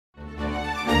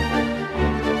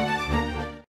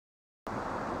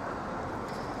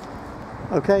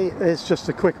Okay, it's just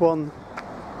a quick one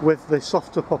with the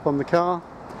soft top up on the car.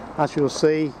 As you'll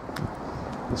see,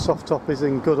 the soft top is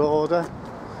in good order,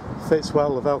 fits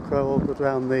well, the velcro all good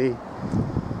around the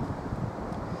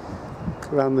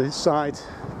side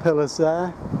pillars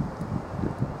there.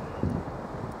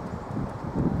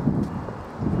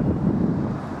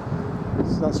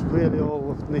 So that's really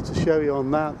all I need to show you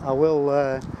on that. I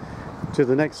will do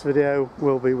the next video,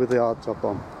 will be with the hard top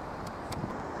on.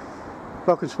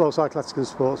 Welcome to Sports Classic and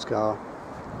Sports Car.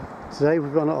 Today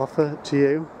we've got to offer to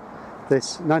you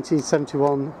this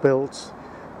 1971 built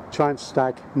Triumph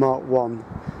Stag Mark 1.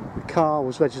 The car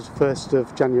was registered 1st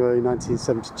of January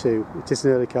 1972. It is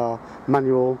an early car,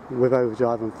 manual with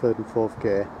overdrive on 3rd and 4th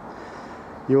gear.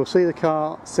 You will see the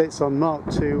car sits on Mark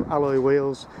 2 alloy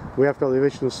wheels. We have got the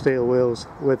original steel wheels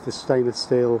with the stainless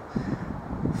steel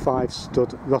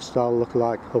 5-stud Roadster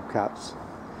lookalike hubcaps.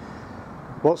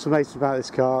 What's amazing about this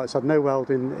car, it's had no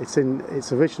welding, it's in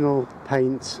its original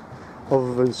paint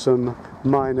other than some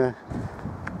minor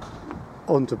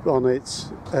on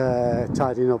its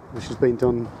tidying up which has been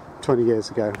done 20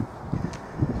 years ago.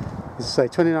 As I say,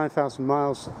 29,000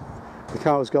 miles. The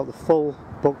car has got the full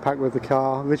book pack with the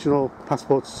car, original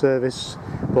passport to service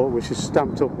book which is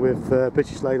stamped up with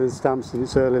British Leyland stamps in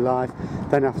its early life.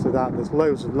 Then after that there's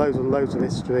loads and loads of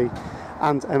history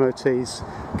and MOTs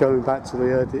going back to the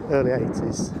early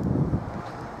 80s.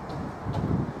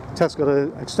 It has got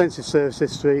an extensive service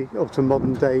history up to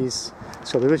modern days.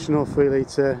 It's got the original 3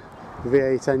 litre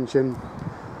V8 engine.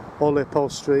 All the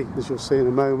upholstery, as you'll see in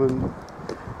a moment,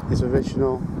 is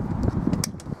original.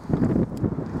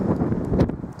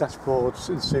 Dashboard's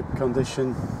in super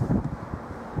condition.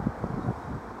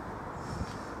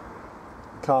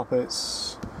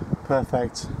 Carpets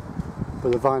perfect,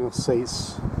 but the vinyl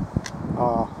seats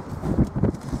are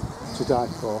to die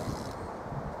for.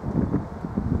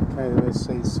 Okay, there is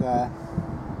seats there.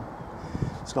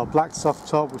 It's got a black soft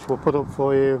top which we'll put up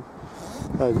for you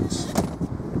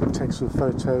and take some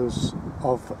photos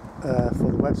of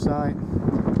for the website.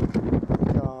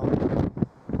 The car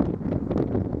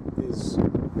is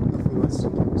nothing less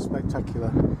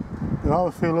spectacular. There are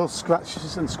a few little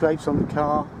scratches and scrapes on the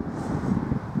car,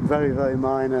 very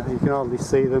minor, you can hardly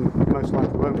see them, most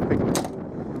likely won't pick them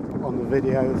on the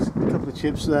videos. A couple of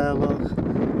chips there, look.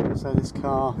 So this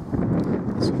car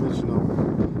is original.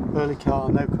 Early car,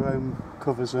 no chrome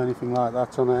covers or anything like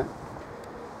that on it.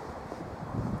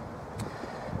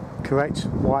 Correct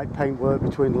white paintwork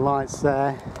between the lights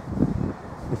there.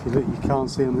 If you look, you can't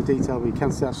see on the detail, but you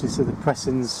can actually see the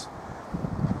pressings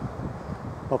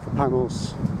of the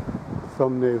panels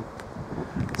from new.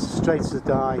 It's straight as a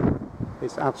die.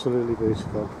 It's absolutely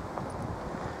beautiful.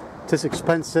 It is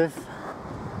expensive,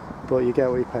 but you get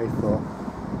what you pay for.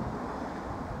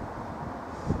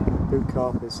 Boot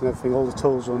carpets and everything, all the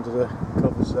tools are under the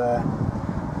covers there.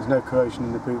 There's no corrosion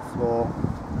in the boot floor.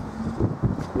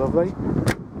 Lovely.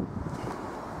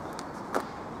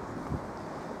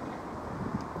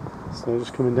 So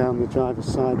just coming down the driver's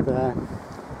side there.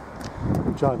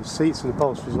 The driver's seats and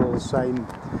upholstery is all the same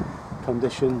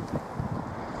condition.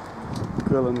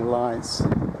 Grille and the lights.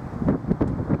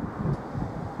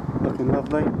 Looking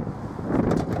lovely.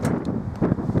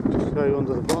 Just go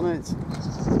under the bonnet.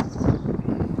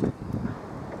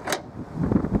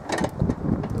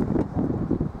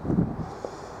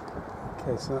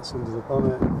 Okay, so that's under the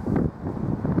bonnet.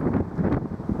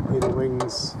 Inner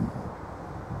wings.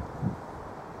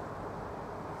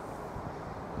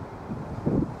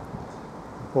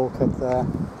 Bulkhead there.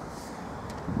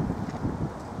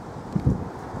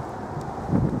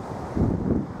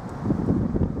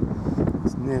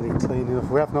 It's nearly clean enough.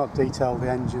 We have not detailed the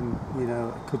engine, you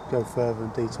know, I could go further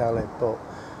and detail it, but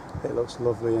it looks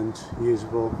lovely and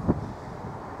usable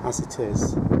as it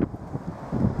is. So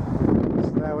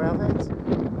there we have it.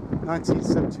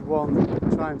 1971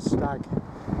 Triumph Stag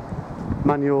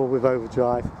manual with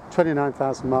overdrive,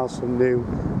 29,000 miles from new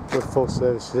with full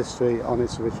service history on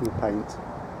its original paint.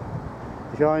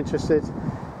 If you are interested,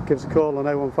 give us a call on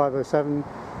 01507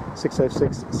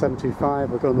 606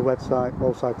 725 or go on the website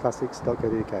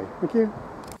wholesileclassics.co.uk. Thank you.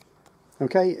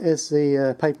 Okay, here's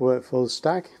the paperwork for the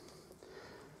Stag.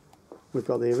 We've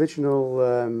got the original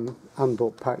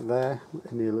handbook pack there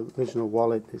in the original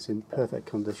wallet. It's in perfect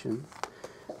condition.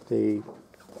 The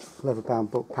leather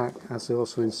bound book pack has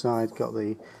also inside got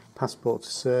the passport to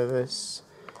service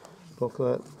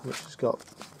booklet, which has got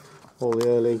all the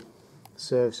early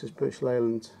services, British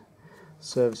Leyland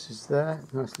services there,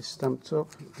 nicely stamped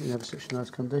up in ever such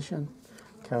nice condition.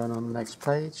 Carrying on the next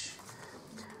page.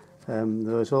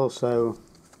 There is also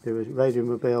the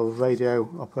Radiomobile radio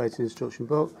operating instruction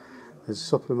book. There's a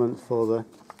supplement for the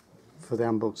for the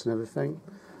handbooks and everything.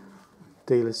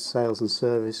 Dealers sales and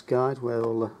service guide, where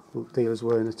all the dealers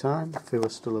were in the time, if they were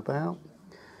still about.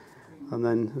 And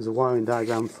then there's a wiring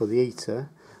diagram for the heater,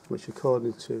 which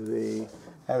according to the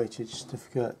heritage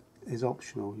certificate is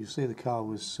optional. You see the car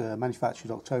was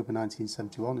manufactured October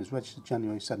 1971, it was registered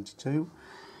January 72,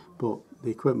 but the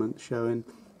equipment showing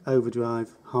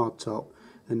overdrive, hardtop,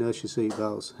 inertia seat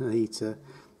belts, a heater,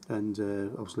 and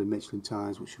obviously Michelin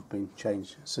tyres, which have been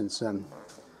changed since then.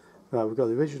 Right, we've got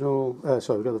the original, we've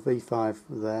got the V5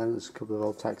 there. There's a couple of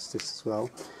old tax discs as well.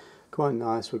 Quite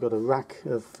nice. We've got a rack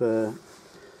of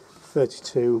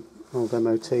 32 old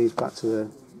MOTs back to the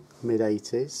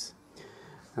mid-80s,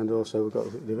 and also we've got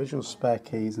the original spare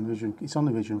keys. And it's on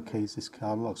the original keys. This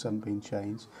car, the locks haven't been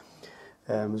changed.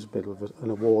 There's a bit of an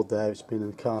award there. It's been in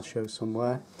a car show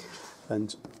somewhere.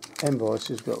 And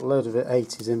invoices. We've got a load of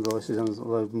 80s invoices and a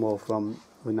load more from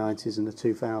the 90s and the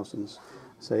 2000s.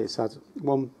 So it's had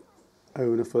one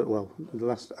owner for, well, the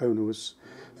last owner was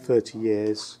 30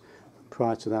 years.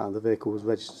 Prior to that, the vehicle was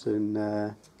registered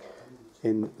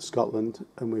in Scotland,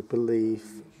 and we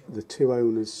believe the two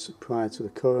owners prior to the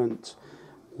current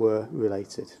were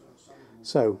related.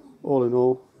 So all in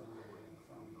all,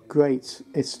 great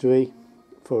history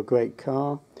for a great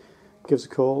car. Give us a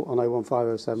call on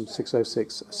 01507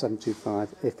 606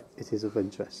 725 if it is of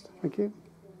interest. Thank you.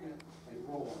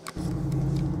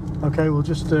 Okay, we'll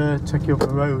just take you up the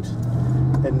road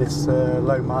in this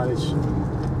low mileage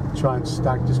Triumph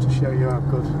Stag, just to show you how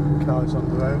good the car is on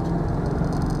the road.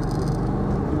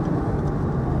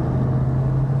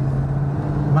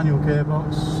 Manual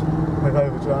gearbox with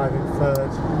overdrive in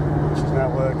third, which is now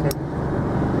working.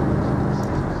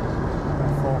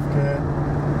 And fourth gear.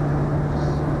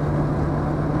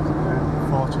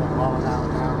 40 miles an hour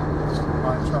now, just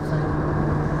light traffic.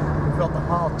 We've got the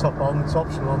hard top on, it's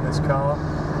optional on this car,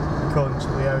 according to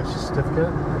the heritage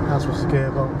certificate, as was the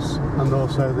gearbox, and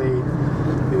also the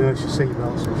inertia seat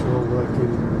belts, which are all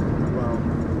working well.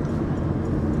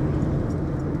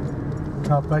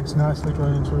 Car brakes nicely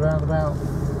going into a roundabout,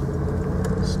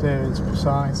 steering's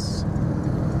precise.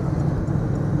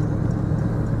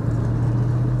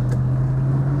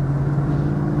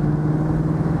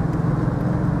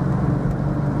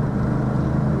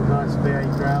 Nice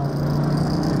V8 ground in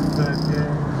third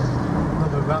gear.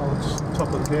 Another rattle just top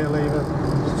of the gear lever,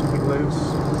 just took it loose,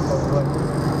 probably.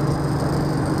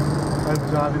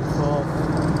 Overdrive in fourth,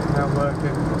 now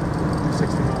working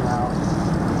 60 miles an hour.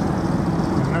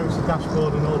 You notice the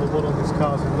dashboard and all the wood on this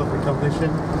car is in lovely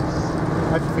condition.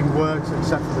 Everything works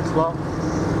except for the clock.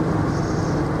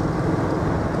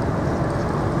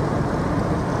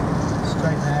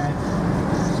 Straight ahead,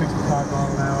 65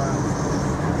 miles an hour.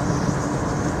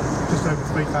 Just over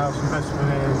 3,000 decibel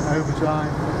in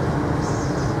overdrive.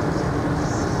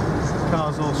 The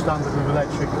car's all standard with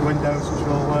electric windows, which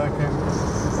are all working.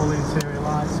 All the interior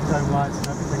lights, chrome lights and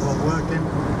everything all working.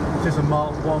 It is a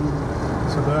Mark 1,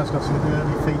 so it has got some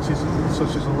early features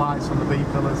such as the lights on the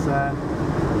B-pillars there.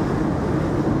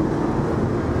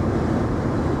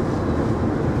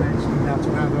 Okay, just coming down to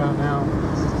roundabout now.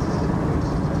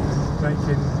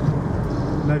 Braking,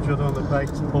 no judder on the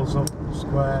brakes, pulls up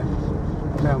square,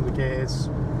 down the gears,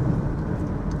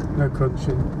 no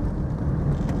crunching.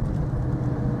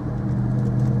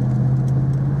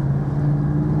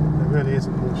 Really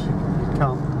isn't much you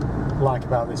can't like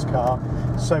about this car.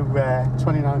 So rare,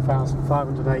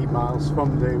 29,508 miles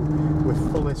from new, with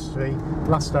full history,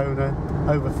 last owner,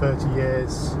 over 30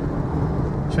 years,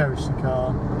 cherished the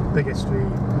car, big history,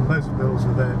 loads of bills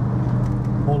with it,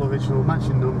 all original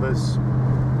matching numbers,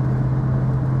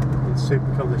 in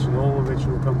super condition, all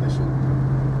original condition.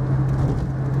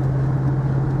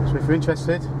 So if you're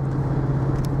interested,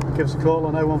 give us a call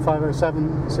on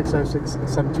 01507 606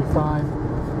 725.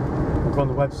 Go on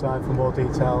the website for more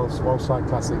details,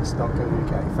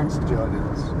 wallsideclassics.co.uk. Thanks for joining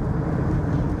us.